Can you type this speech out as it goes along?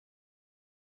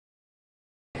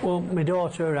Well, my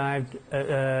daughter arrived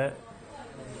at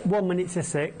 1 minute to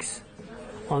 6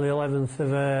 on the 11th of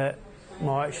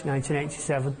March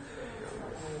 1987.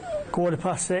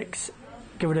 6:15,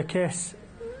 give her a kiss,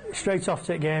 straight off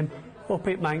to the game, up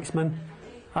at Manxman,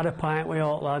 had a pint with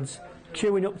all lads,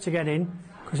 queuing up to get in,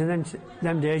 because in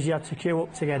them days you had to queue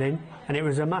up to get in, and it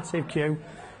was a massive queue,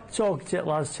 talking to the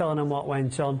lads, telling them what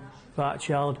went on. That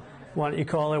child, why don't you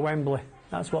call her Wembley?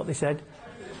 That's what they said.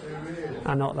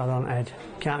 I knocked that on the head.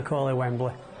 Can't call her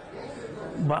Wembley.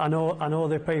 But I know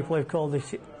the people who've called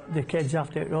the kids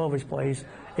after it Rovers, please,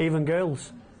 even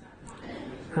girls.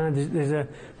 And there's a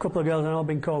couple of girls I know have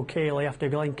been called Keeley after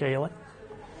Glenn Keeley.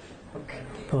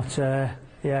 But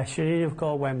yeah, she did have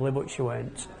called Wembley, but she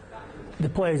weren't. The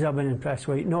players I've been impressed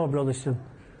with, no Brotherson,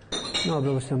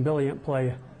 brilliant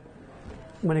player.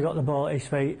 When he got the ball at his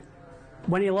feet,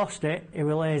 when he lost it, he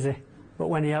was lazy. But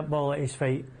when he had the ball at his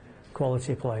feet,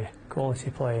 quality player.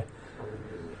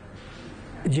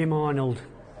 Jim Arnold,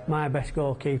 my best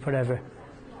goalkeeper ever.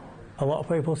 A lot of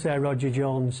people say Roger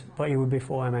Jones, but he was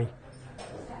before me.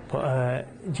 But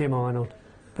Jim Arnold,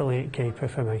 brilliant keeper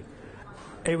for me.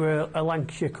 It was a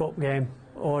Lancashire Cup game,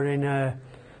 or in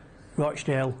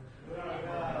Rochdale.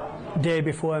 Day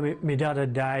before my dad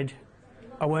had died,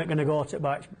 I weren't going to go to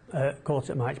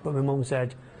the match, but my mum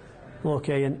said, look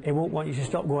Ian, he won't want you to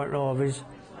stop going to Rovers,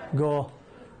 go.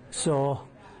 So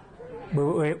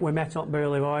we met up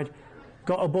Burley Void,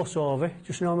 got a bus over,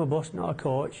 just a normal bus, not a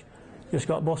coach, just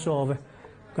got a bus over,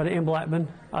 got it in Blackburn,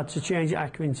 had to change it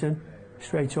at Accrington,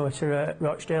 straight over to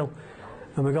Rochdale,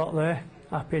 and we got there,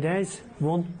 happy days,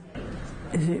 won.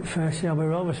 Is it firstly I'll be a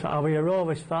Rovers fan? I'll be a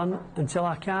Rovers fan until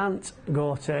I can't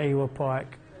go to Ewood Park.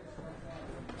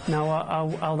 Now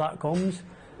how that comes,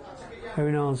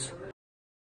 who knows.